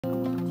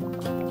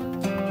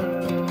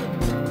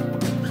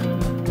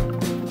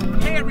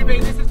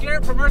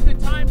Garrett from Earth and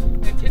Time,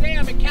 and today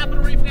I'm at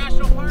Capitol Reef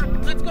National Park.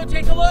 Let's go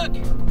take a look.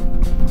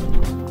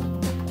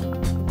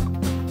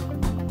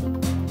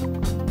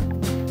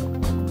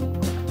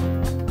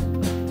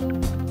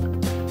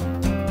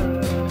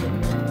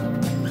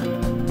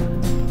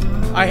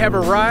 I have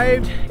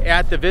arrived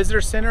at the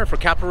visitor center for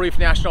Capitol Reef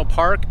National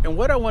Park, and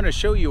what I want to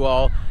show you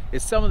all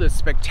is some of the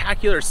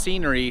spectacular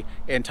scenery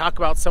and talk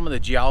about some of the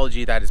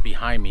geology that is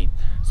behind me.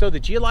 So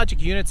the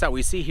geologic units that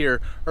we see here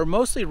are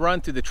mostly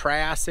run through the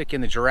Triassic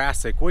and the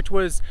Jurassic, which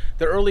was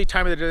the early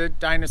time of the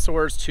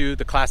dinosaurs to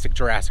the classic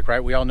Jurassic,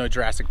 right? We all know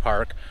Jurassic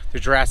Park, the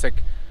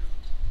Jurassic,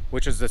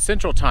 which is the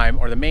central time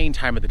or the main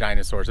time of the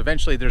dinosaurs.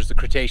 Eventually there's the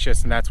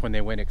Cretaceous, and that's when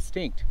they went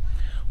extinct.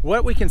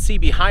 What we can see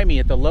behind me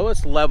at the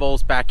lowest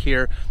levels back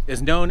here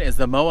is known as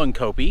the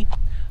Moenkopi.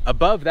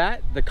 Above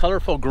that, the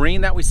colorful green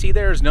that we see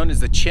there is known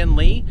as the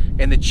Chin-Lee,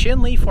 and the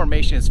Chin-Lee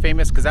Formation is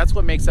famous because that's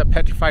what makes up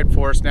Petrified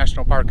Forest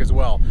National Park as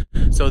well.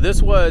 So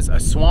this was a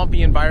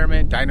swampy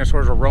environment.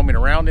 Dinosaurs were roaming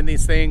around in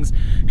these things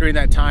during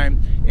that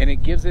time, and it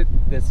gives it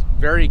this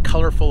very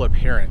colorful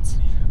appearance.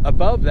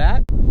 Above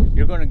that,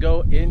 you're going to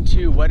go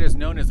into what is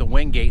known as the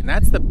Wingate, and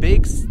that's the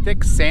big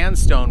thick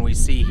sandstone we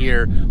see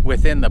here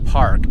within the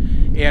park.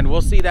 And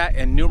we'll see that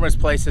in numerous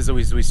places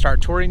as we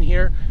start touring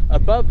here.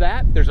 Above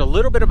that, there's a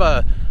little bit of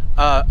a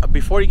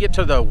before you get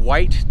to the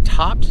white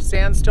topped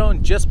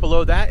sandstone, just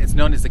below that, it's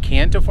known as the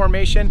Kayenta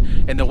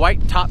Formation, and the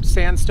white topped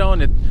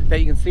sandstone that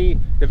you can see,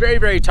 the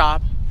very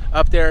top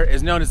up there,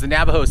 is known as the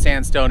Navajo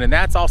Sandstone, and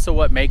that's also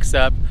what makes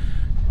up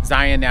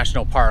Zion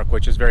National Park,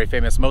 which is very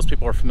famous. Most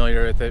people are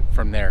familiar with it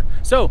from there.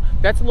 So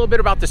that's a little bit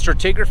about the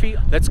stratigraphy.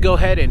 Let's go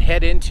ahead and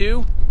head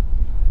into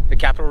the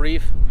Capitol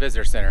Reef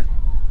Visitor Center.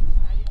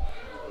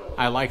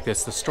 I like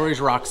this, the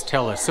stories rocks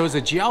tell us. So as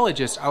a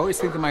geologist, I always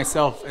think of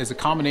myself as a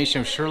combination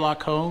of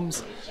Sherlock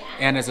Holmes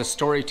and as a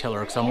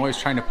storyteller, because I'm always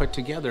trying to put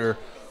together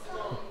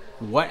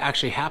what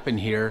actually happened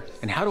here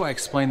and how do I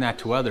explain that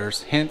to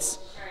others. Hence,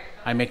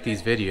 I make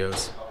these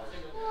videos.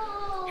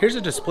 Here's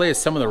a display of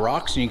some of the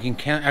rocks, and you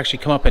can actually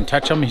come up and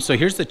touch them. So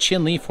here's the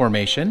Chin-Lee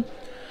Formation,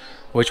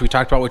 which we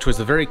talked about, which was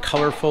the very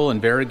colorful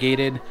and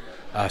variegated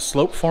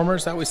slope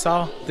formers that we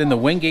saw. Then the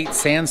Wingate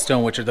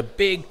Sandstone, which are the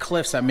big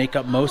cliffs that make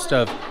up most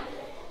of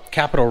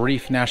Capitol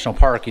Reef National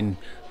Park, and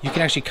you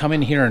can actually come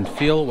in here and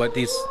feel what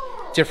these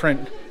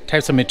different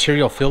types of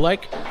material feel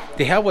like.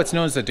 They have what's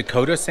known as the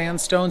Dakota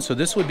Sandstone, so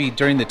this would be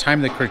during the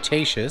time of the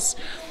Cretaceous,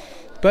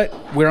 but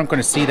we aren't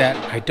going to see that.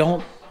 I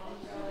don't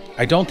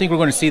think we're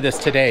going to see this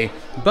today,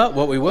 but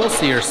what we will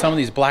see are some of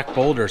these black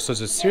boulders. So there's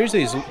a series of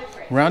these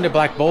rounded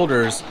black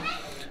boulders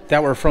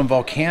that were from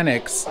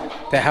volcanics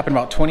that happened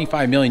about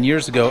 25 million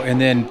years ago,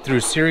 and then through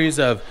a series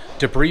of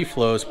debris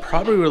flows,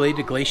 probably related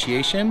to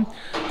glaciation,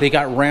 they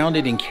got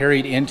rounded and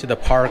carried into the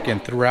park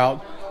and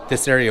throughout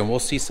this area. And we'll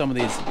see some of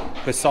these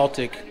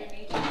basaltic,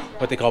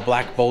 what they call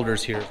black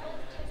boulders here.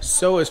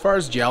 So as far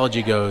as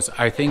geology goes,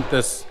 I think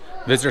this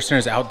visitor center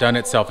has outdone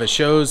itself. It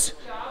shows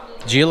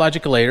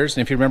geological layers,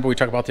 and if you remember, we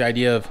talked about the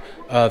idea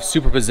of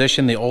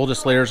superposition. The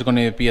oldest layers are going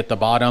to be at the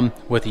bottom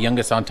with the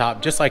youngest on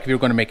top, just like if you're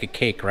going to make a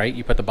cake, right?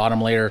 You put the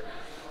bottom layer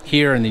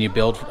here and then you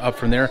build up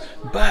from there.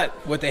 But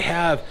what they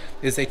have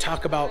is they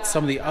talk about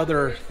some of the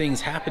other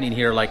things happening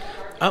here, like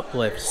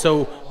uplift.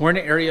 So we're in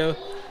an area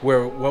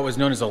where what was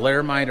known as a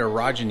Laramide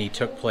orogeny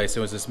took place. It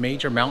was this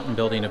major mountain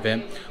building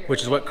event,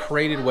 which is what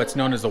created what's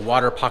known as the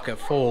water pocket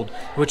fold,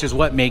 which is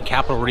what made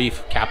Capitol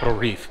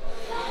Reef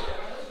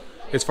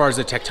as far as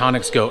the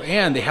tectonics go.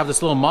 And they have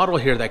this little model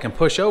here that I can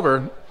push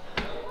over,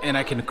 and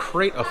I can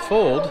create a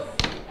fold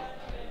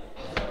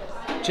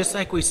just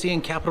like we see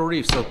in Capitol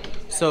Reef.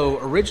 So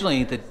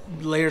originally the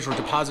layers were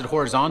deposited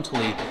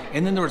horizontally,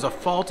 and then there was a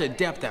fault at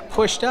depth that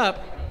pushed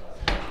up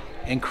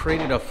and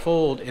created a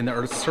fold in the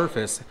Earth's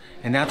surface,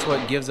 and that's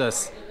what gives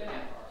us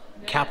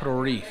Capitol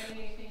Reef.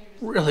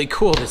 Really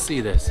cool to see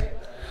this.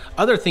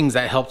 Other things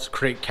that helped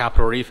create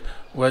Capitol Reef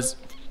was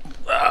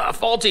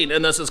faulting,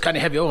 and this is kind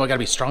of heavy. Oh, I gotta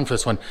be strong for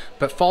this one.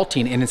 But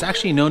faulting, and it's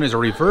actually known as a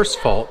reverse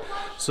fault.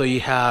 So you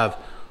have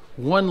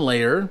one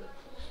layer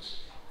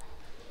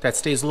that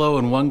stays low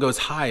and one goes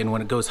high, and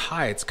when it goes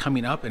high, it's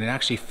coming up and it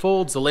actually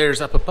folds the layers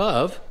up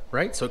above,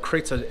 right? So it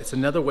creates it's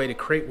another way to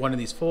create one of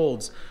these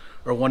folds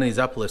or one of these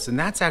uplifts, and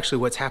that's actually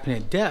what's happening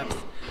at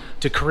depth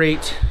to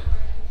create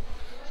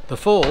the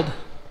fold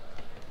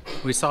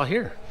we saw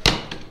here.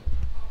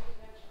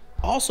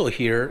 Also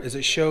here is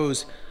it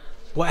shows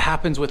what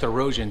happens with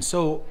erosion.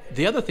 So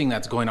the other thing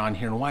that's going on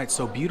here and why it's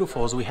so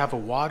beautiful is we have a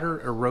water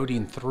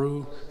eroding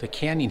through the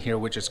canyon here,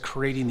 which is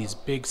creating these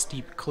big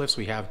steep cliffs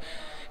we have.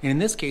 And in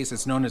this case,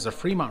 it's known as the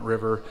Fremont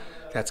River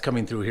that's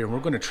coming through here. And we're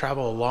going to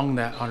travel along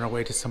that on our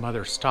way to some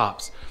other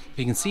stops.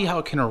 You can see how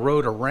it can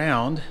erode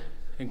around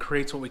and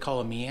creates what we call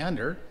a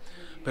meander,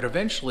 but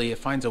eventually it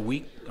finds a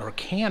weak, or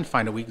can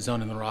find a weak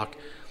zone in the rock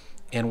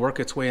and work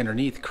its way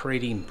underneath,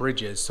 creating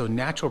bridges. So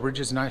Natural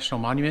Bridges National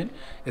Monument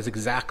is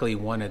exactly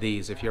one of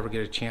these, if you ever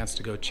get a chance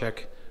to go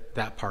check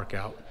that park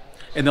out.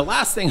 And the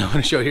last thing I want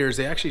to show here is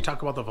they actually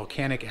talk about the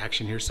volcanic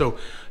action here. So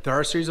there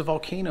are a series of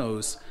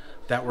volcanoes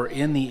that were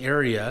in the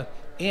area,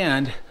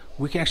 and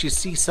we can actually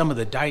see some of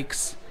the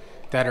dikes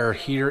that are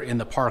here in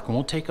the park, and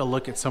we'll take a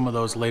look at some of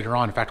those later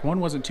on. In fact, one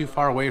wasn't too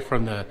far away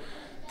from the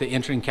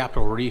entering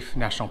Capitol Reef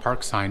National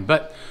Park sign.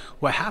 But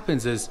what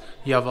happens is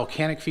you have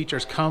volcanic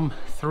features come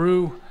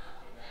through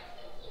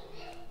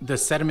the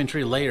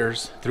sedimentary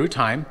layers through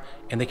time,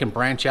 and they can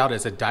branch out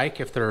as a dike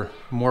if they're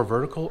more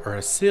vertical, or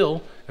a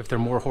sill if they're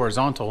more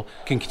horizontal,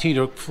 can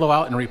continue to flow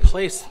out and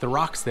replace the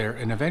rocks there,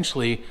 and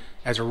eventually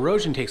as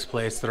erosion takes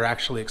place, they're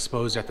actually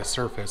exposed at the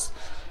surface,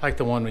 like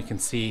the one we can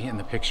see in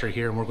the picture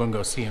here, and we're going to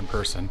go see in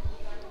person.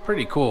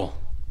 Pretty cool.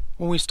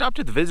 When we stopped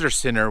at the visitor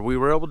center, we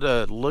were able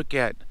to look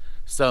at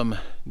some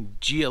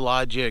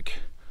geologic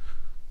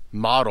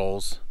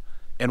models,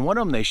 and one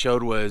of them they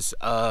showed was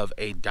of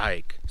a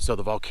dike, so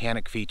the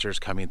volcanic features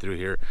coming through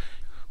here.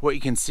 What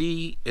you can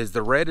see is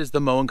the red is the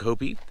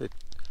Moenkopi,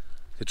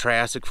 the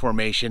Triassic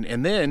formation,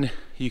 and then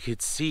you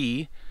could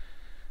see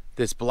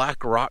this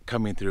black rock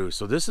coming through.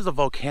 So this is a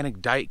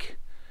volcanic dike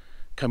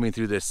coming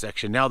through this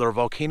section. Now, there are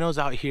volcanoes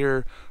out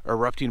here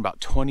erupting about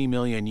 20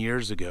 million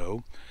years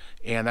ago,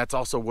 and that's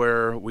also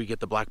where we get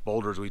the black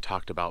boulders we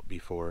talked about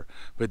before.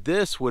 But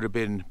this would have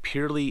been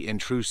purely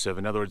intrusive.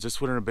 In other words, this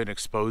wouldn't have been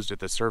exposed at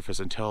the surface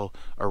until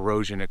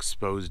erosion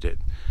exposed it.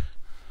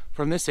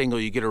 From this angle,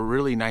 you get a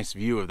really nice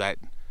view of that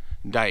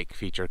dike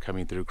feature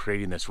coming through,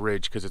 creating this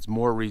ridge, because it's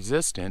more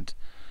resistant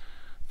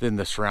than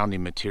the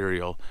surrounding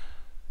material.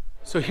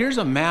 So here's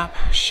a map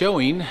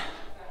showing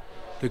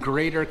the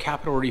greater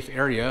Capitol Reef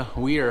area.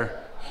 We are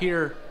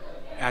here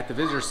at the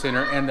visitor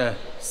center, and the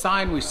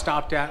sign we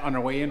stopped at on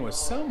our way in was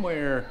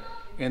somewhere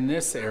in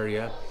this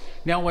area.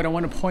 Now, what I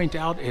want to point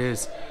out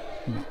is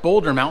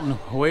Boulder Mountain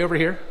way over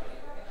here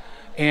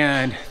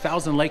and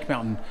Thousand Lake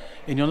Mountain,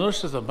 and you'll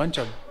notice there's a bunch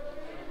of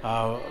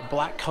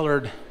black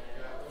colored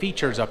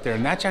features up there,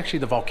 and that's actually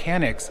the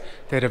volcanics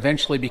that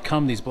eventually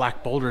become these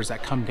black boulders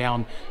that come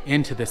down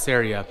into this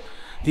area.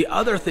 The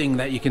other thing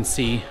that you can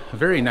see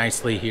very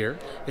nicely here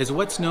is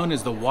what's known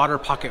as the water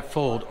pocket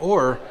fold,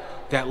 or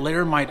that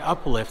laramide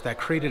uplift that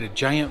created a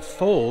giant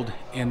fold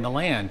in the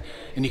land.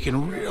 And you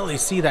can really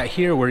see that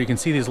here, where you can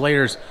see these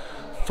layers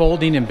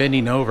folding and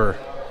bending over,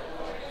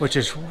 which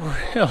is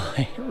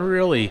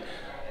really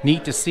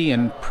neat to see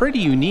and pretty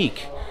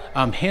unique.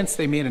 Hence,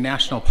 they made a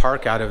national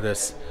park out of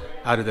this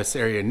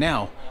area.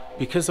 Now,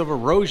 because of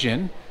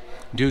erosion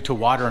due to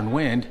water and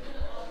wind,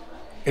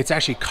 it's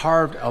actually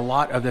carved a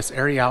lot of this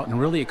area out and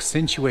really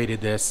accentuated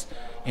this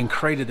and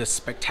created this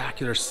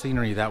spectacular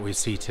scenery that we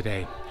see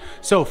today.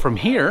 So from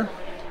here,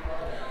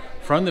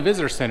 from the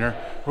visitor center,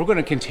 we're going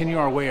to continue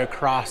our way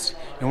across,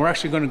 and we're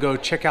actually going to go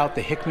check out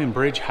the Hickman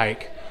Bridge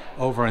hike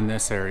over in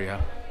this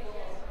area.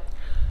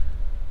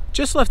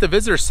 Just left the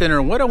visitor center,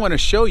 and what I want to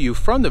show you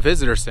from the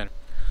visitor center,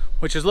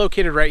 which is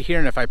located right here,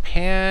 and if I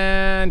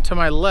pan to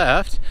my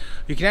left,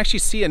 you can actually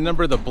see a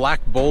number of the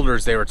black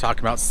boulders they were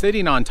talking about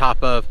sitting on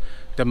top of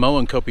the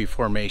Moenkopi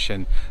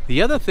formation.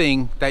 The other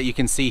thing that you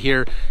can see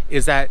here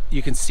is that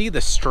you can see the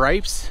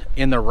stripes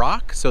in the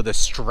rock, so the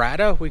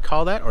strata we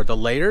call that, or the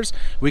layers.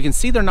 We can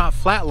see they're not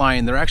flat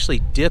lying, they're actually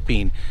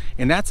dipping,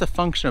 and that's a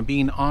function of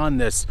being on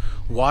this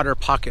water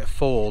pocket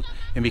fold,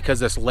 and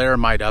because this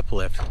laramide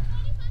uplift.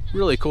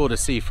 Really cool to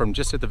see from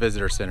just at the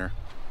visitor center.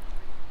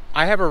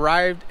 I have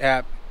arrived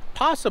at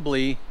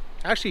possibly,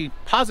 actually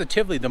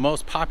positively, the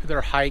most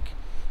popular hike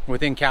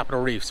within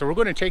Capitol Reef. So we're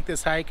going to take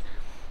this hike,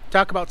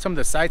 talk about some of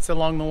the sites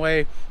along the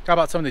way, talk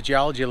about some of the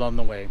geology along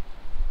the way.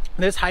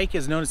 This hike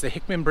is known as the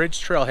Hickman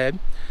Bridge Trailhead,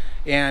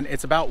 and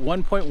it's about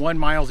 1.1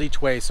 miles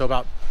each way, so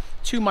about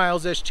 2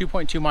 miles-ish,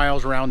 2.2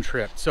 miles round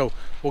trip. So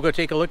we'll go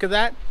take a look at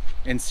that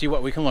and see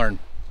what we can learn.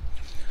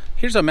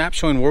 Here's a map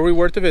showing where we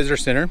were at the visitor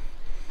center.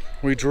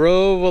 We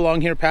drove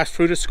along here past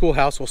Fruita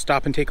Schoolhouse. We'll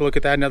stop and take a look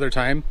at that another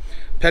time.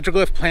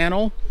 Petroglyph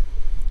panel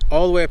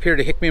all the way up here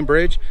to Hickman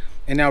Bridge,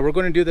 and now we're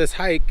going to do this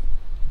hike,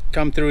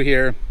 come through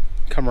here,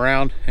 come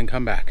around, and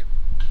come back.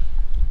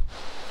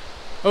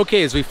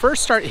 Okay, as we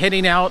first start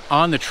heading out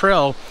on the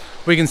trail,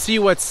 we can see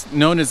what's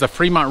known as the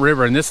Fremont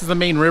River, and this is the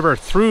main river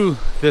through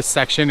this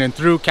section and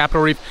through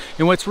Capitol Reef,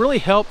 and what's really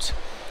helped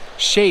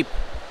shape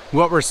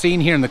what we're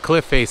seeing here in the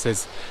cliff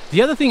faces.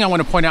 The other thing I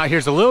want to point out here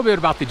is a little bit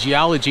about the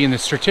geology and the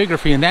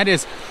stratigraphy, and that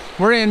is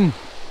we're in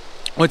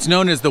what's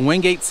known as the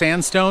Wingate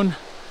Sandstone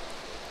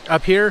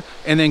up here,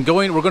 and then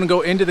we're going to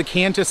go into the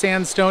Kanta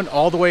Sandstone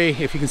all the way,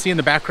 if you can see in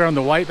the background,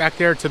 the white back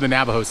there, to the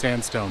Navajo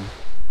Sandstone.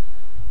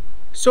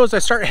 So as I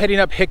start heading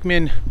up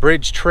Hickman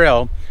Bridge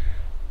Trail,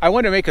 I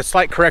want to make a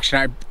slight correction.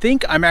 I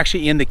think I'm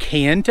actually in the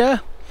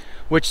Kanta,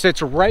 which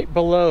sits right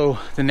below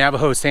the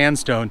Navajo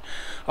Sandstone.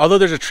 Although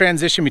there's a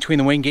transition between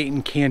the Wingate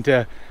and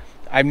Kanta,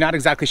 I'm not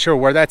exactly sure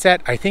where that's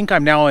at. I think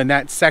I'm now in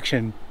that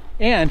section,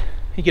 and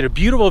you get a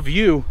beautiful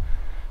view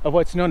of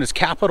what's known as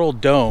Capitol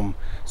Dome.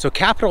 So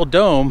Capitol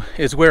Dome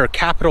is where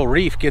Capitol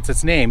Reef gets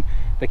its name.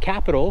 The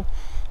Capitol,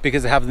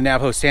 because they have the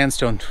Navajo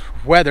Sandstone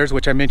weathers,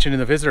 which I mentioned in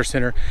the visitor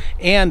center,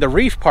 and the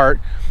reef part,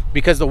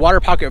 because the water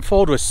pocket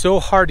fold was so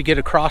hard to get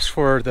across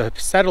for the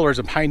settlers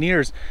and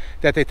pioneers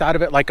that they thought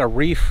of it like a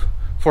reef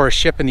for a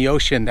ship in the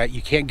ocean that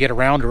you can't get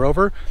around or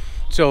over.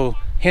 So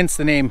hence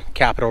the name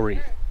Capitol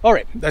Reef. All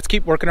right, let's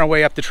keep working our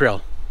way up the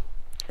trail.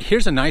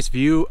 Here's a nice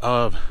view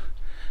of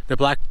the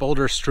black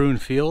boulder strewn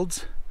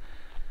fields.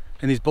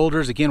 And these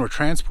boulders, again, were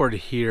transported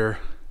here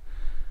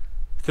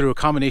through a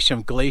combination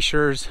of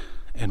glaciers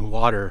and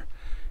water.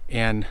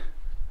 And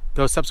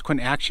those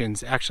subsequent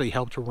actions actually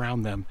helped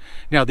around them.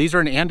 Now, these are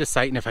an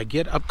andesite, and if I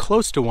get up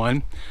close to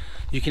one,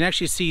 you can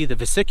actually see the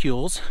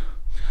vesicles,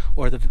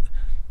 or the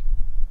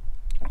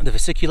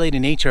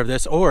vesiculated nature of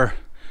this, or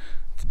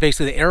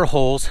basically the air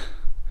holes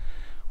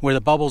where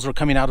the bubbles were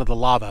coming out of the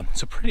lava.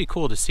 So pretty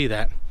cool to see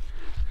that.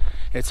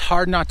 It's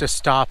hard not to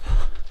stop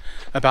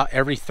about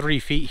every 3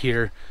 feet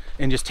here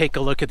and just take a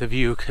look at the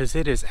view, because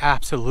it is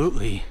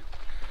absolutely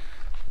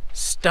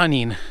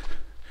stunning.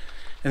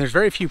 And there's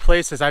very few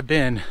places I've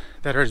been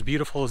that are as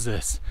beautiful as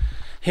this.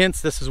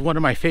 Hence, this is one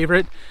of my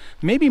favorite,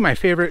 maybe my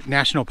favorite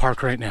national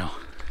park right now.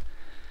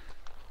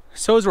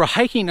 So as we're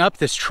hiking up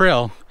this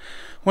trail,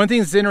 one thing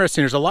that's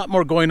interesting, there's a lot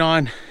more going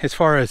on as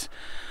far as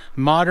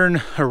modern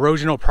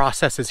erosional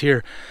processes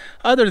here,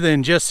 other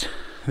than just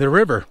the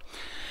river.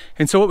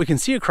 And so what we can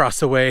see across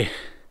the way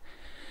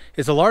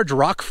is a large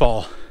rock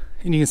fall.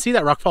 And you can see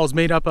that rock fall is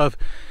made up of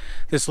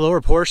this lower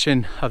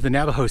portion of the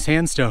Navajo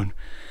sandstone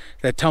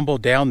that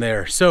tumbled down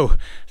there. So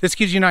this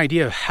gives you an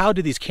idea of how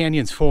do these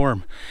canyons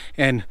form,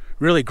 and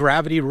really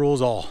gravity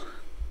rules all.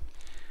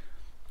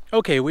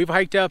 Okay, we've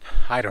hiked up,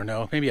 I don't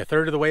know, maybe a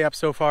third of the way up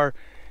so far,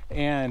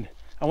 and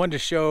I wanted to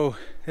show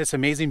this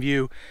amazing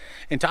view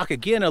and talk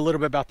again a little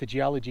bit about the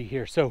geology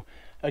here. So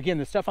again,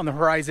 the stuff on the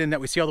horizon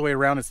that we see all the way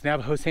around is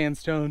Navajo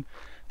sandstone.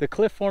 The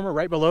cliff former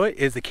right below it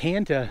is the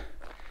Kanta.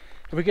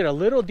 If we get a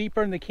little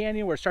deeper in the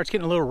canyon where it starts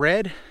getting a little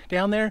red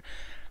down there,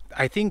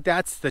 I think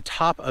that's the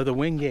top of the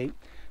Wingate,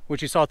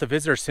 which you saw at the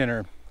visitor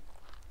center.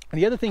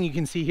 And the other thing you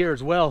can see here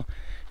as well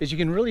is you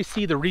can really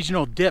see the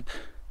regional dip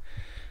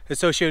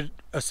associated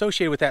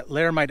with that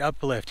Laramide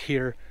uplift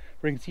here,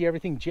 where you can see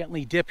everything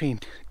gently dipping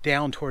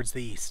down towards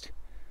the east.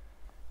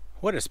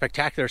 What a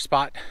spectacular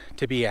spot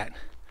to be at.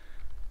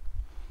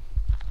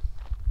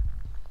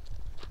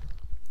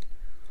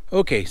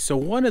 Okay, so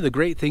one of the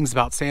great things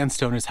about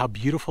sandstone is how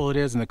beautiful it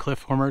is in the cliff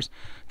formers.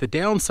 The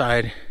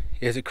downside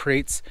is it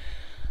creates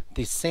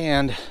these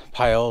sand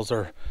piles,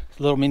 or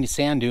little mini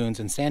sand dunes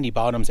and sandy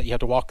bottoms that you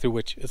have to walk through,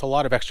 which is a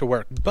lot of extra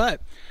work.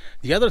 But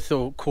the other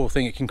cool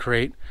thing it can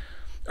create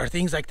are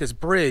things like this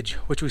bridge,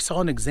 which we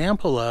saw an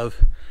example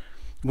of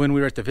when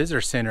we were at the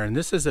visitor center. And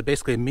this is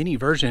basically a mini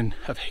version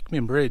of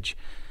Hickman Bridge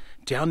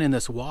down in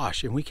this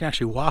wash, and we can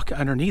actually walk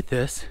underneath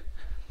this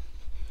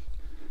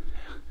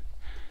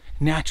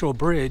natural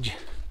bridge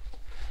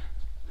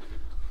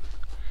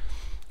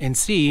and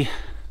see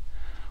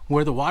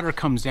where the water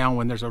comes down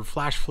when there's a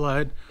flash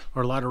flood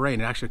or a lot of rain.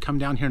 It actually come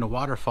down here in a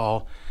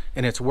waterfall,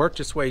 and it's worked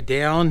its way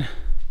down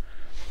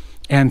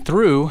and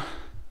through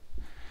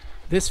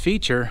this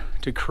feature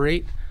to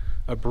create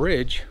a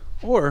bridge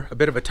or a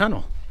bit of a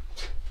tunnel.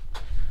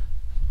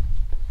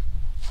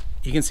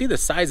 You can see the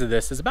size of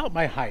this is about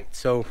my height,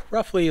 so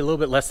roughly a little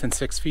bit less than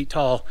 6 feet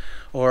tall,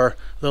 or a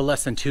little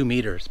less than 2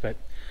 meters, but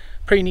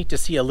pretty neat to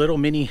see a little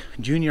mini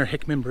junior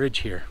Hickman Bridge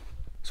here.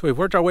 So we've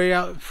worked our way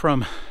out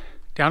from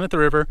down at the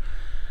river,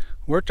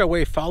 worked our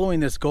way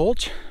following this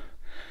gulch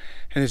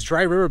and this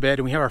dry riverbed,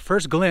 and we have our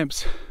first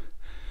glimpse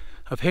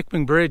of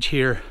Hickman Bridge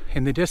here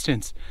in the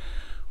distance,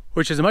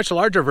 which is a much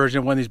larger version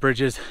of one of these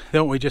bridges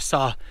than what we just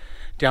saw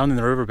down in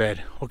the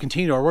riverbed. We'll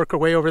continue to work our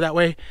way over that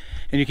way,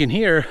 and you can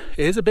hear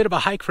it is a bit of a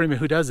hike for anyone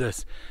who does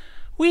this.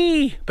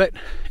 Whee! But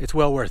it's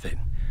well worth it.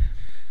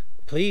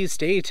 Please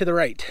stay to the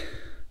right.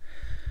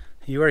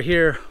 You are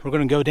here. We're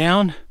going to go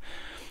down,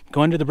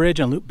 go under the bridge,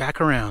 and loop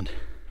back around.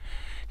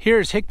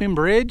 Here's Hickman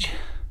Bridge.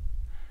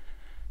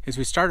 As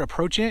we start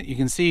approaching it, you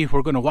can see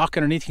we're going to walk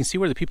underneath. You can see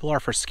where the people are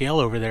for scale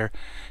over there.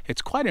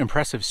 It's quite an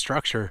impressive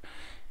structure.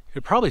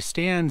 It probably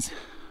stands,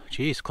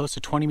 geez, close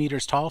to 20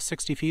 meters tall,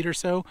 60 feet or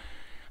so,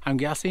 I'm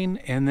guessing.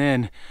 And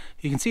then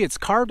you can see it's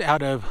carved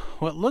out of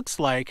what looks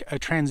like a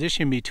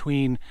transition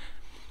between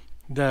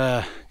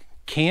the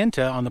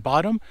Kanta on the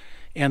bottom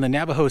and the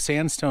Navajo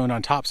sandstone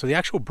on top. So the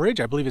actual bridge,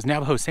 I believe, is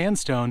Navajo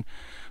sandstone,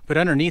 but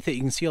underneath it you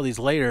can see all these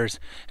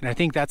layers, and I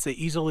think that's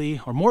the easily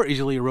or more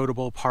easily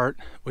erodible part,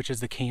 which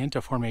is the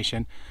Kanta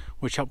formation,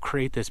 which helped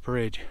create this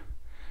bridge.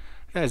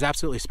 That is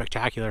absolutely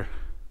spectacular.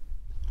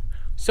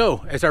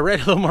 So as I read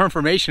a little more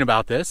information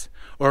about this,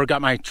 or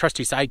got my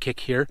trusty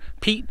sidekick here,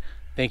 Pete,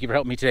 thank you for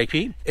helping me today,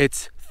 Pete.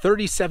 It's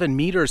 37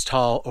 meters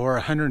tall, or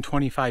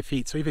 125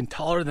 feet, so even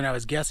taller than I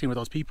was guessing with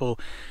those people,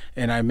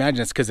 and I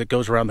imagine it's because it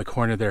goes around the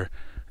corner there.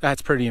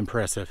 That's pretty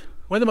impressive.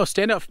 One of the most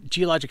standout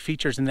geologic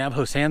features in the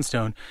Navajo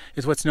sandstone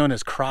is what's known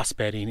as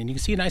cross-bedding, and you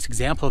can see a nice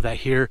example of that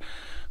here,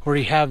 where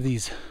you have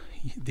these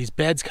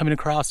beds coming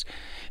across,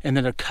 and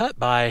then they're cut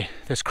by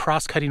this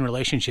cross-cutting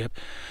relationship.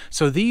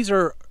 So these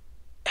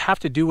have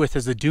to do with,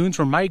 as the dunes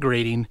were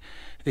migrating,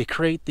 they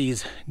create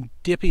these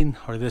dipping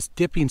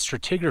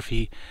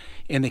stratigraphy,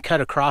 and they cut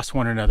across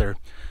one another.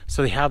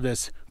 So they have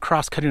this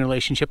cross-cutting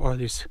relationship, or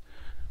these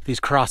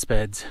cross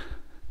beds.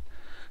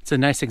 It's a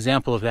nice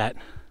example of that.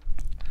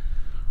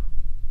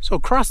 So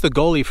across the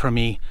gully from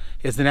me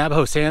is the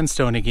Navajo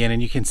sandstone again,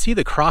 and you can see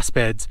the cross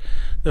beds,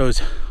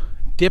 those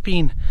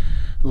dipping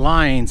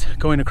lines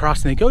going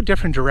across, and they go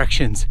different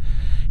directions.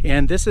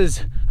 And this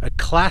is a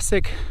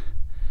classic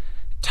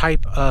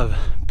type of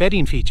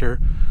bedding feature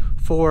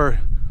for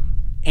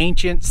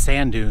ancient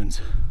sand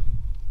dunes.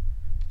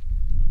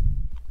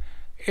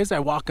 As I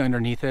walk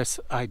underneath this,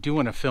 I do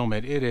want to film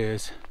it. It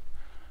is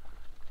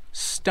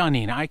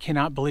stunning. I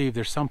cannot believe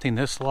there's something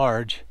this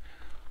large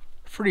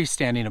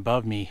freestanding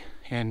above me,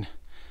 and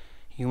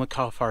you can look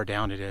how far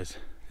down it is.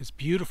 This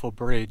beautiful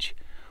bridge,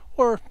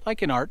 or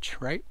like an arch,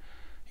 right?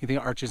 You think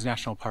Arches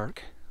National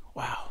Park?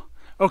 Wow.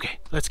 Okay,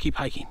 let's keep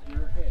hiking.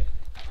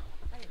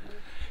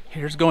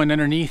 Here's going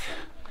underneath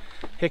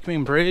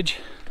Hickman Bridge,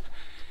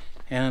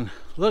 and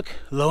look,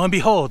 lo and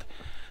behold,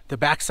 the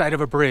backside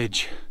of a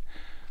bridge.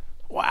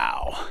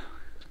 Wow.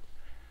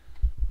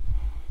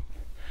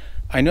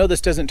 I know this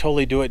doesn't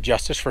totally do it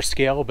justice for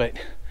scale, but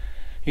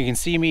you can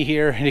see me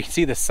here and you can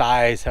see the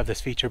size of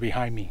this feature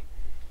behind me.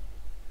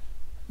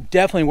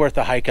 Definitely worth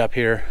the hike up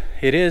here.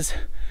 It is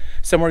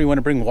somewhere you want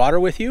to bring water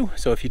with you,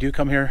 so if you do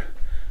come here,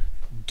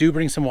 do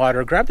bring some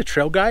water. Grab the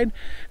trail guide,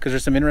 because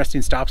there's some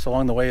interesting stops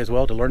along the way as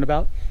well to learn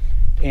about,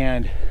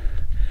 and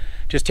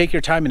just take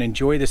your time and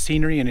enjoy the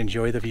scenery and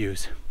enjoy the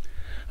views.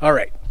 All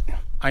right,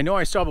 I know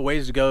I still have a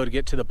ways to go to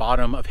get to the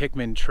bottom of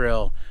Hickman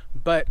Trail,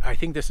 but I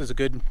think this is a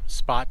good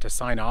spot to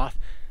sign off,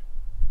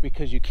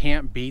 because you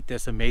can't beat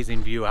this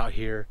amazing view out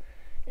here.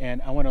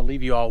 And I want to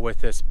leave you all with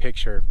this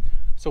picture.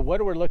 So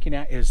what we're looking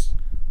at is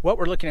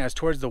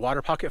towards the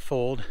water pocket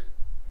fold.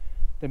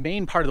 The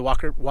main part of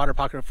the water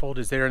pocket fold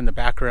is there in the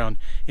background,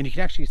 and you can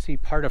actually see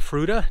part of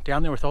Fruita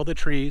down there with all the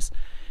trees,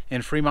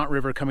 and Fremont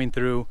River coming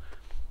through,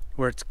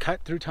 where it's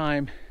cut through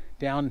time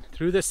down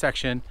through this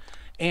section,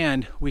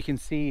 and we can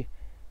see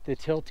the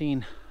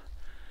tilting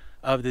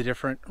of the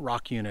different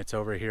rock units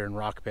over here and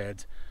rock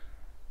beds.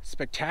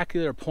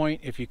 Spectacular point.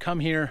 If you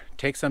come here,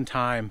 take some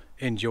time,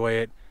 enjoy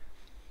it.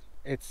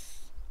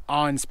 It's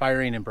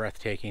awe-inspiring and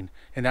breathtaking,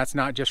 and that's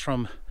not just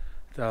from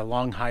the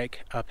long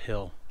hike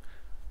uphill.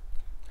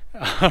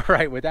 All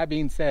right, with that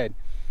being said,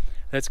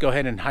 let's go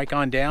ahead and hike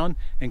on down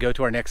and go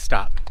to our next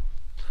stop.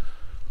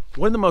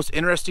 One of the most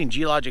interesting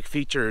geologic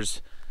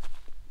features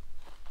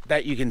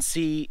that you can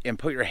see and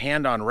put your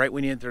hand on right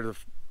when you enter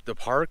the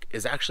park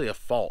is actually a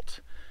fault,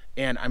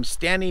 and I'm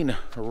standing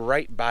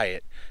right by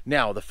it.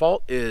 Now, the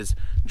fault is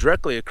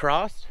directly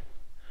across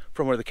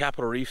from where the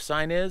Capitol Reef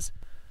sign is.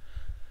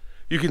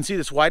 You can see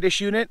this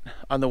whitish unit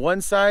on the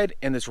one side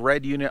and this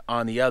red unit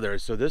on the other.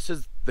 So this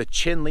is the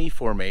Chinle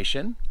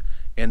Formation,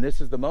 and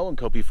this is the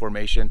Moenkopi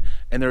Formation,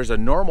 and there's a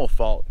normal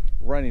fault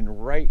running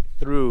right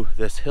through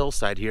this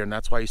hillside here, and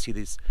that's why you see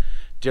this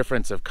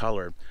difference of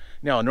color.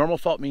 Now, a normal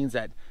fault means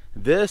that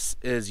this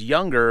is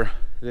younger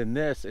than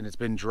this, and it's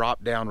been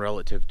dropped down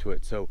relative to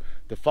it. So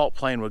the fault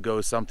plane would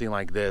go something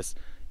like this,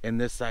 and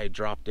this side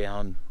drop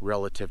down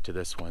relative to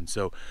this one.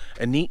 So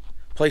a neat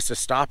place to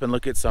stop and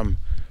look at some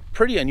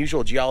pretty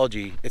unusual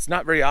geology. It's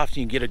not very often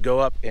you get to go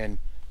up and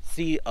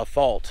see a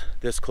fault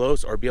this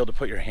close or be able to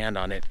put your hand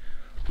on it.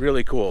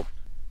 Really cool.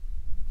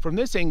 From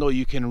this angle,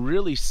 you can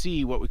really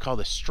see what we call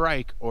the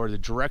strike, or the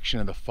direction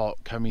of the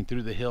fault, coming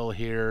through the hill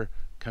here,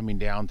 coming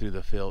down through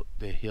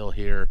the hill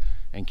here,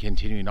 and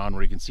continuing on,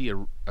 where you can see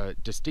a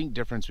distinct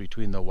difference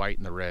between the white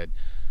and the red.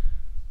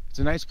 It's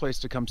a nice place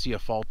to come see a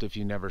fault if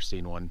you've never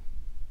seen one.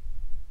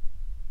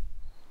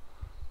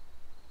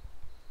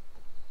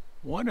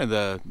 One of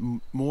the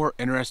more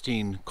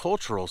interesting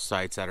cultural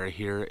sites that are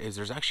here is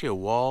there's actually a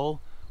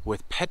wall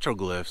with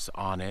petroglyphs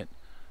on it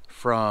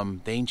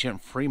from the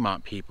ancient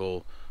Fremont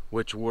people,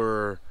 which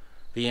were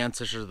the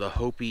ancestors of the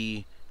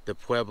Hopi, the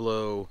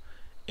Pueblo,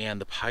 and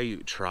the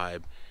Paiute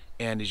tribe.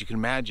 And as you can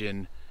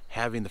imagine,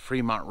 having the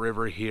Fremont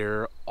River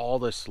here, all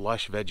this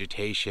lush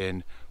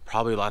vegetation,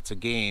 probably lots of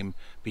game,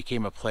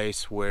 became a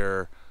place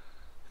where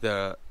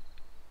the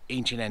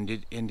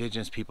ancient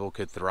indigenous people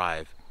could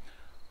thrive.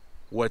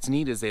 What's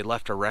neat is they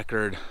left a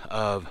record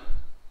of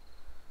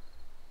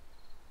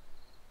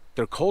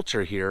their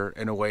culture here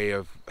in a way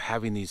of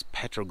having these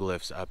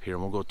petroglyphs up here,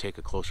 and we'll go take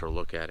a closer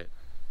look at it.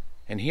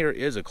 And here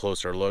is a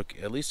closer look,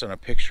 at least on a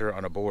picture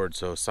on a board,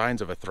 so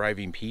signs of a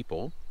thriving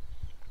people.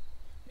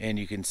 And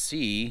you can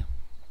see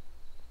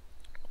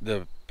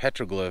the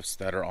petroglyphs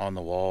that are on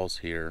the walls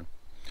here.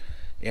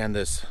 And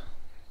this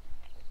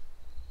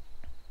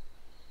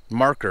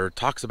marker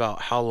talks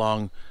about how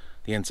long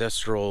the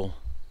ancestors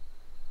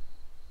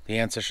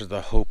of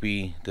the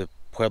Hopi, the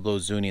Pueblo,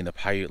 Zuni, and the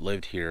Paiute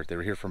lived here. They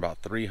were here from about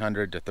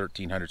 300 to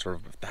 1300, sort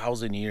of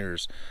 1,000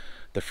 years.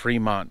 The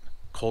Fremont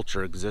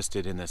culture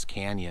existed in this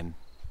canyon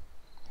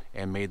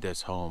and made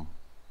this home.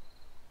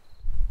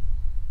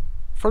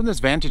 From this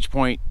vantage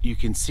point, you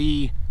can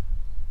see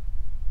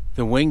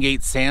the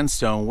Wingate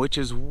sandstone, which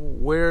is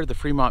where the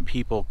Fremont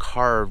people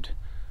carved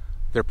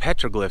their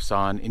petroglyphs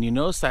on. And you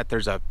notice that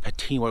there's a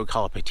patina, what we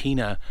call a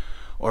patina,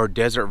 or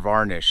desert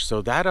varnish.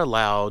 So that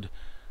allowed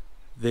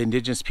the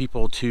indigenous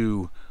people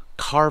to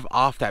carve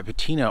off that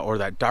patina, or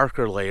that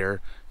darker layer,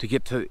 to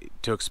get to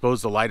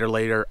expose the lighter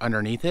layer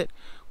underneath it,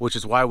 which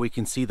is why we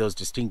can see those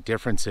distinct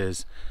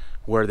differences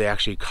where they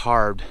actually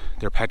carved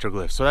their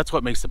petroglyphs. So that's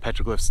what makes the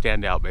petroglyphs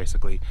stand out,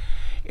 basically.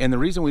 And the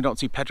reason we don't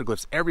see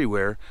petroglyphs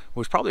everywhere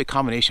was probably a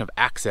combination of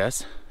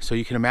access. So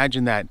you can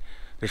imagine that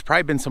there's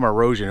probably been some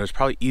erosion. It was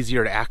probably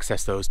easier to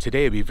access those.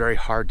 Today it'd be very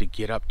hard to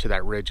get up to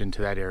that ridge and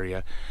to that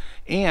area.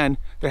 And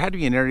there had to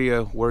be an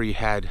area where you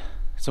had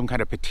some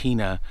kind of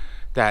patina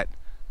that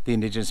the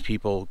indigenous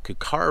people could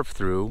carve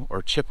through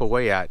or chip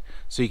away at,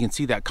 so you can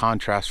see that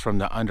contrast from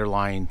the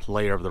underlying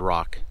layer of the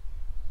rock.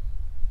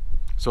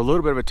 So a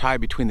little bit of a tie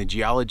between the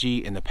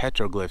geology and the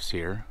petroglyphs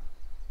here.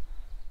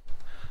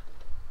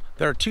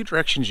 There are two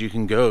directions you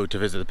can go to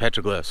visit the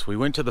petroglyphs. We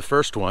went to the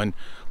first one,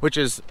 which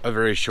is a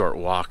very short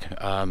walk,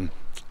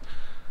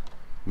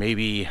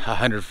 maybe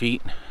 100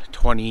 feet,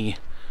 20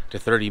 to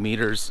 30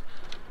 meters.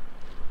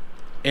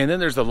 And then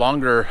there's the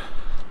longer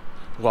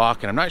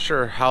walk, and I'm not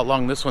sure how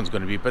long this one's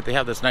going to be, but they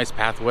have this nice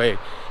pathway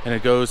and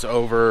it goes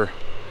over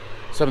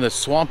some of the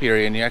swamp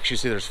area, and you actually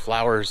see there's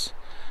flowers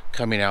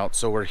coming out.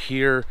 So we're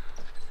here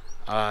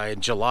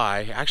in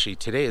July. Actually,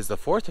 today is the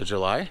 4th of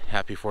July.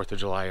 Happy 4th of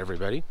July,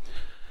 everybody.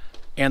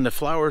 And the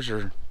flowers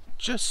are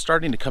just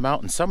starting to come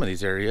out in some of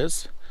these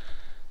areas.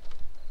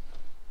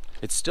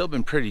 It's still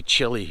been pretty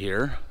chilly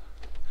here.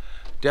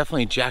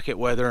 Definitely jacket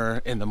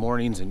weather in the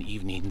mornings and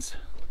evenings.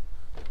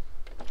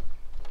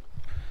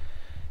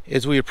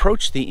 As we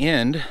approach the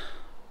end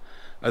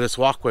of this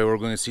walkway, we're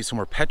going to see some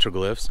more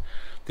petroglyphs.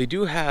 They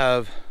do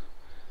have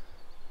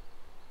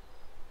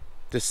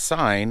this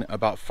sign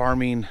about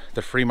farming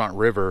the Fremont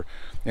River,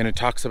 and it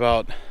talks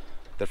about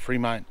the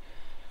Fremont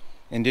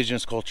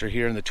indigenous culture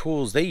here and the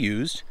tools they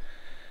used,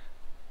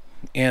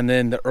 and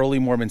then the early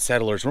Mormon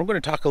settlers. And we're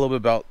going to talk a little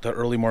bit about the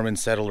early Mormon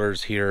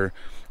settlers here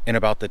and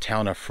about the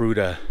town of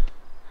Fruita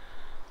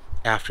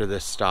after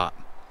this stop.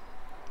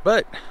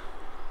 But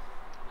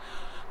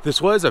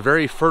this was a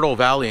very fertile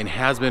valley and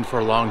has been for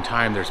a long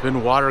time. There's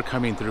been water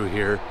coming through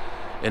here,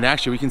 and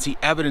actually we can see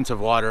evidence of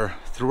water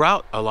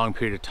throughout a long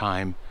period of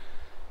time.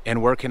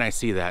 And where can I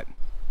see that?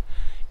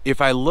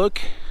 If I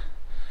look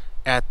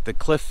at the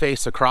cliff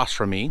face across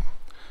from me,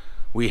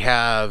 we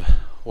have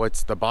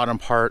what's the bottom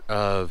part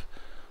of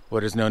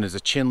what is known as a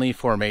Chinle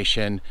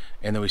Formation,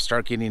 and then we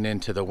start getting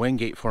into the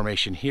Wingate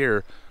Formation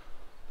here.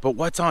 But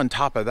what's on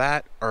top of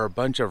that are a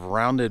bunch of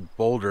rounded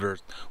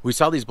boulders. We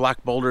saw these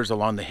black boulders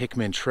along the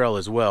Hickman Trail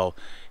as well.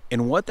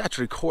 And what that's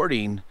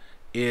recording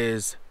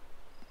is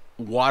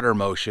water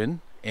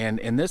motion. And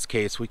in this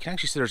case, we can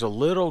actually see there's a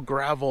little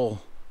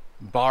gravel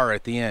bar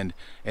at the end.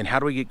 And how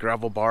do we get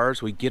gravel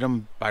bars? We get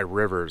them by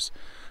rivers.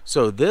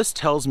 So this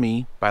tells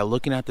me, by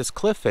looking at this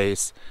cliff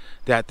face,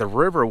 that the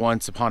river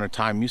once upon a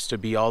time used to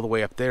be all the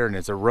way up there and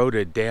is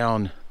eroded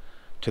down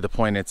to the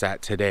point it's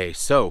at today.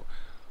 So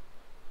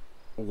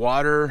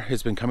water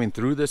has been coming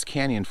through this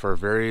canyon for a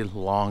very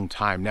long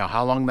time. Now,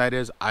 how long that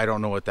is, I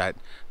don't know what that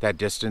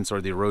distance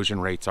or the erosion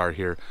rates are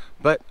here,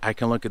 but I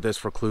can look at this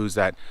for clues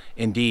that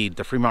indeed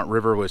the Fremont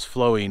River was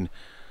flowing,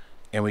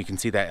 and we can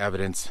see that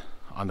evidence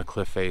on the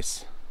cliff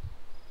face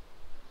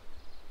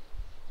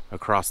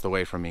across the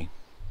way from me.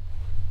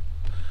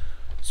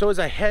 So as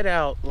I head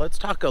out, let's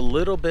talk a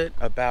little bit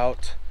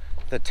about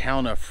the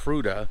town of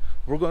Fruita.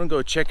 We're going to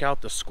go check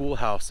out the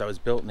schoolhouse that was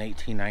built in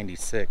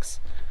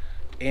 1896.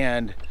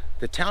 And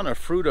the town of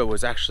Fruita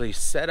was actually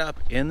set up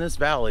in this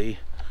valley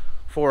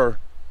for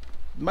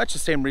much the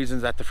same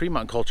reasons that the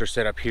Fremont culture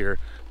set up here,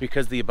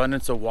 because the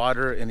abundance of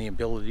water and the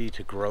ability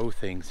to grow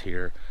things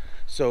here.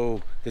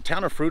 So the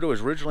town of Fruita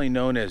was originally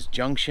known as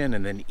Junction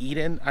and then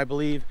Eden, I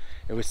believe.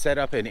 It was set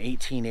up in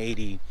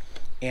 1880.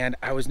 And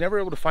I was never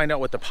able to find out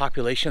what the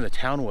population of the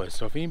town was.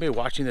 So if anybody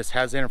watching this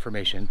has that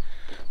information,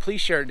 please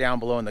share it down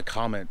below in the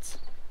comments.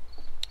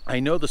 I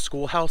know the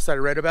schoolhouse that I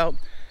read about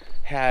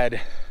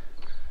had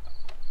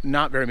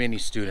not very many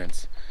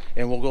students,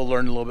 and we'll go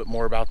learn a little bit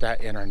more about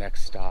that in our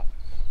next stop.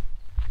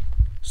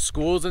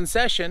 School's in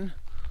session.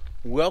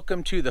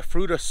 Welcome to the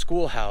Fruita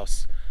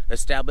Schoolhouse,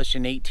 established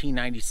in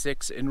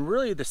 1896 and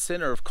really the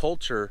center of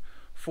culture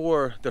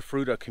for the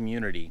Fruita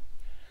community.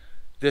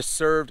 This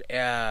served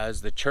as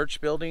the church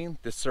building.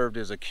 This served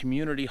as a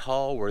community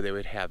hall where they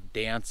would have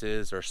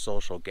dances or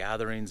social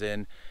gatherings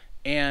in.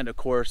 And of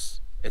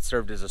course, it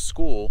served as a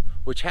school,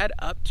 which had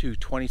up to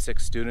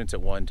 26 students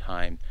at one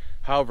time.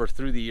 However,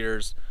 through the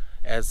years,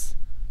 as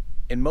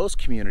in most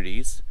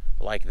communities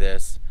like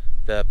this,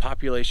 the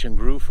population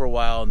grew for a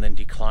while and then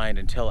declined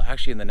until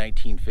actually in the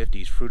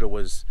 1950s, Fruita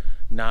was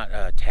not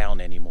a town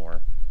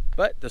anymore.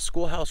 But the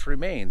schoolhouse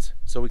remains,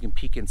 so we can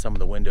peek in some of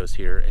the windows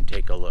here and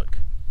take a look.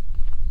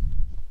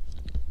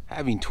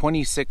 Having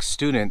 26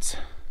 students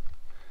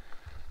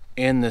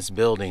in this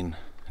building.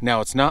 Now,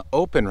 it's not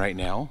open right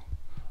now,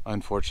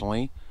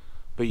 unfortunately,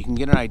 but you can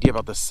get an idea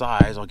about the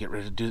size. I'll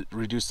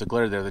reduce the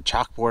glare there. The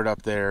chalkboard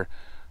up there.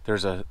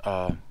 There's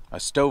a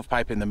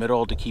stovepipe in the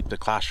middle to keep the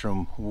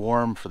classroom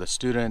warm for the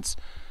students.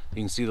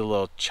 You can see the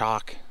little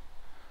chalk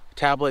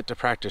tablet to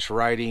practice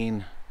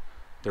writing,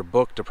 their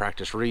book to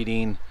practice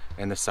reading,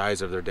 and the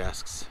size of their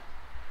desks.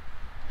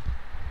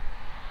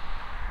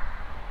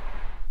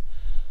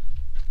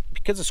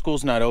 Because the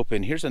school's not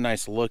open, here's a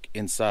nice look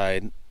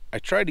inside. I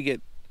tried to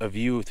get a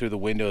view through the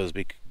windows,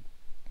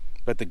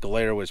 but the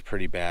glare was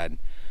pretty bad.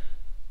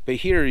 But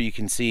here you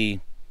can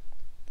see,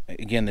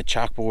 again, the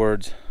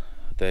chalkboards,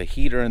 the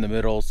heater in the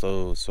middle,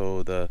 so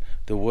the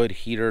wood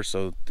heater,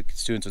 so the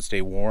students would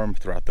stay warm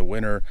throughout the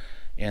winter,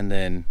 and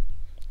then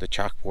the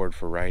chalkboard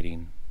for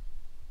writing.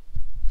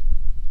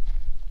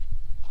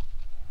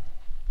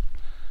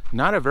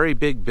 Not a very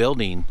big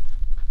building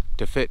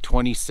to fit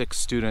 26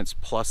 students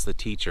plus the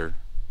teacher,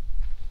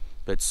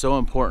 but so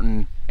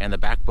important and the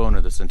backbone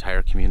of this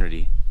entire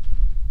community.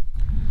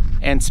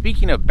 And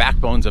speaking of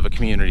backbones of a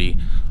community,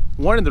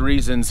 one of the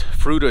reasons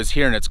Fruita is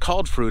here, and it's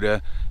called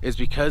Fruita, is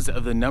because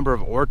of the number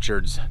of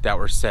orchards that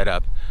were set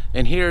up.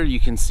 And here you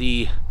can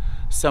see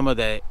some of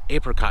the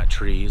apricot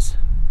trees,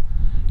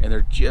 and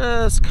they're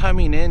just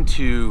coming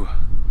into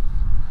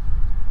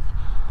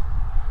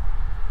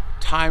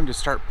time to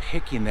start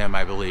picking them,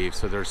 I believe.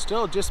 So they're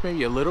still just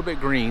maybe a little bit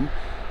green,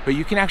 but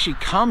you can actually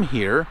come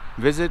here,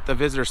 visit the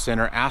visitor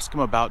center, ask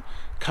them about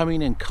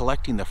coming and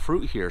collecting the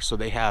fruit here. So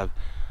they have,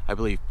 I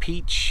believe,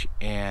 peach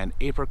and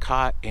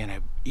apricot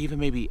and even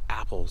maybe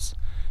apples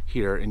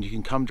here, and you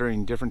can come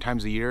during different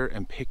times of the year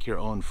and pick your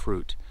own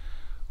fruit,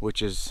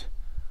 which is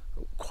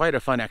quite a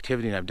fun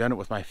activity, and I've done it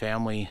with my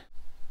family.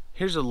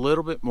 Here's a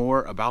little bit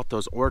more about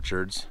those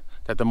orchards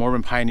that the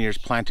Mormon pioneers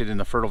planted in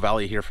the Fertile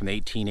Valley here from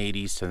the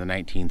 1880s to the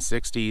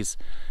 1960s.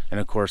 And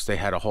of course they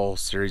had a whole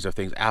series of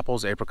things: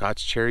 apples,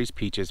 apricots, cherries,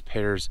 peaches,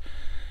 pears,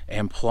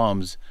 and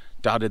plums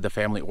dotted the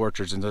family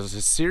orchards. And there's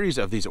a series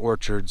of these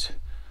orchards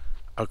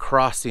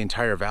across the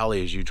entire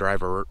valley as you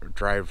drive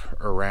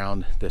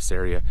around this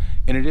area,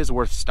 and it is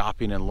worth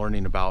stopping and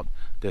learning about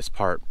this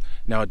part.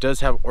 Now, it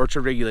does have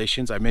orchard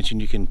regulations. I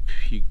mentioned you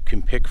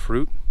can pick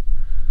fruit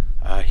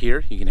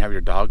here. You can have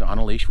your dog on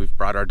a leash. We've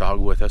brought our dog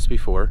with us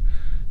before,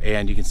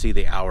 and you can see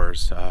the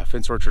hours.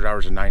 Fenced orchard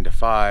hours are 9 to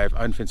 5.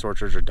 Unfenced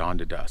orchards are dawn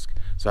to dusk.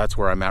 So that's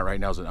where I'm at right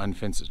now, is an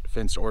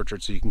unfenced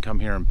orchard. So you can come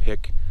here and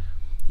pick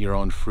your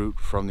own fruit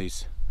from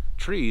these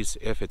trees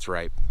if it's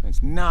ripe.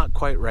 It's not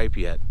quite ripe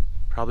yet.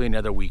 Probably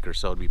another week or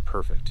so would be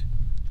perfect.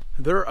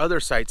 There are other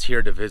sites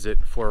here to visit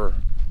for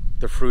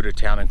the Fruita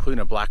town,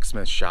 including a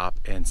blacksmith shop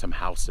and some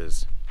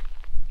houses.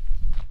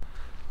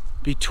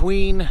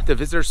 Between the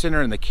visitor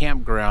center and the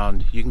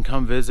campground, you can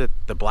come visit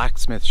the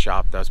blacksmith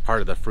shop that's part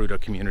of the Fruita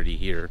community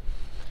here.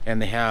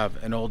 And they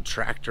have an old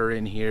tractor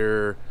in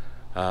here.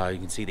 You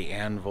can see the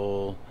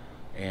anvil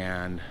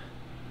and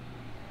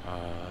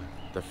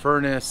the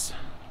furnace,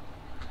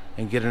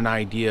 and get an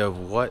idea of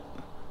what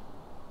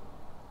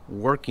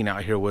working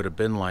out here would have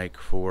been like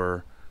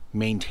for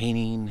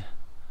maintaining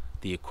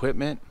the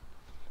equipment,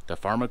 the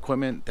farm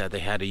equipment that they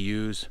had to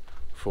use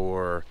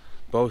for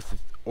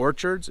both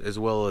orchards as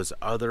well as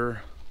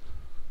other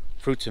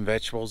fruits and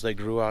vegetables they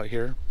grew out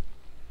here.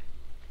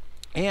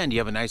 And you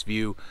have a nice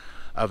view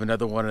of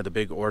another one of the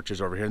big orchards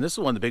over here. And this is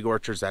one of the big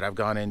orchards that I've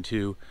gone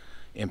into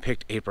and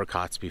picked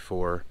apricots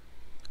before,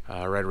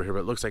 right over here, but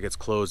it looks like it's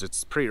closed.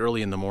 It's pretty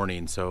early in the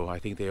morning, so I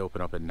think they open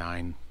up at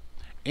 9.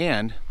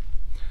 And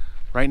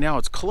right now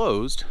it's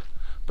closed,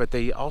 but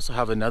they also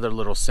have another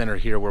little center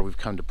here where we've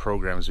come to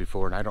programs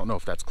before, and I don't know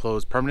if that's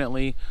closed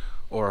permanently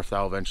or if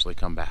that'll eventually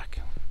come back.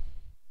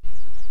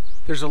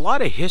 There's a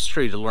lot of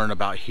history to learn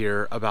about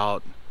here,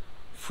 about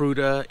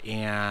Fruita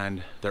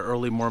and the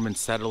early Mormon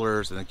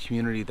settlers and the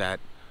community that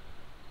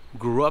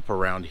grew up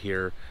around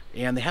here.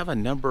 And they have a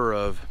number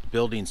of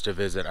buildings to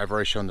visit. I've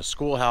already shown the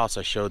schoolhouse,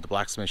 I showed the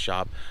blacksmith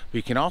shop, but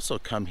you can also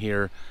come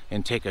here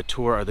and take a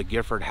tour of the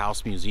Gifford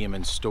House Museum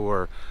and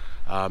Store.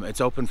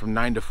 It's open from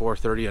 9 to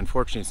 4:30.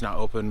 Unfortunately, it's not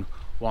open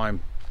while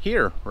I'm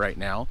here right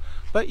now,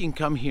 but you can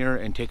come here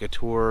and take a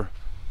tour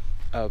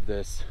of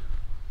this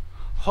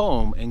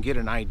home and get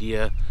an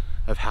idea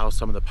of how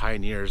some of the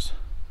pioneers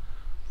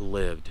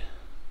lived.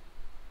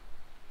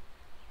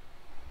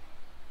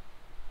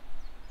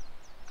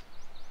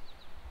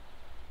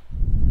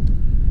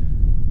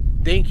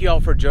 Thank you all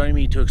for joining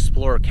me to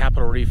explore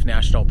Capitol Reef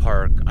National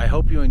Park. I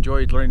hope you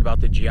enjoyed learning about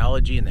the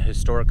geology and the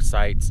historic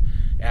sites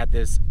at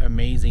this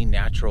amazing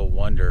natural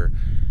wonder.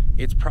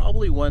 It's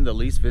probably one of the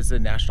least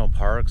visited national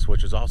parks,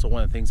 which is also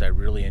one of the things I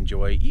really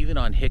enjoy. Even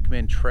on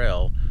Hickman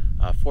Trail,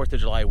 4th of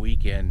July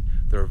weekend,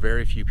 there were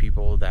very few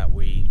people that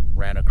we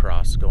ran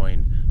across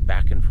going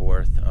back and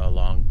forth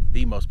along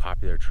the most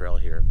popular trail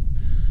here.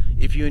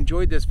 If you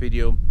enjoyed this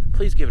video,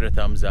 please give it a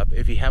thumbs up.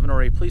 If you haven't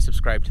already, please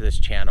subscribe to this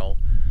channel,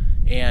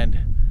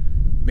 and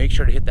make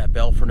sure to hit that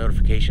bell for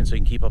notifications so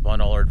you can keep up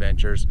on all our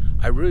adventures.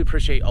 I really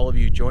appreciate all of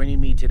you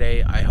joining me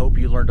today. I hope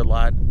you learned a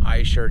lot.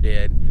 I sure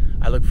did.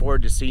 I look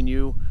forward to seeing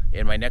you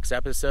in my next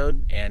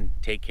episode, and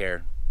take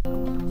care.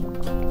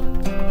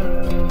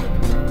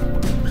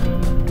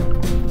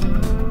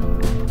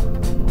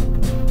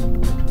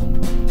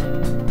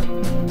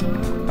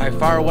 By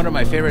far one of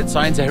my favorite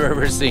signs I've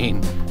ever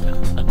seen.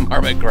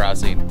 Marmot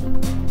Crossing.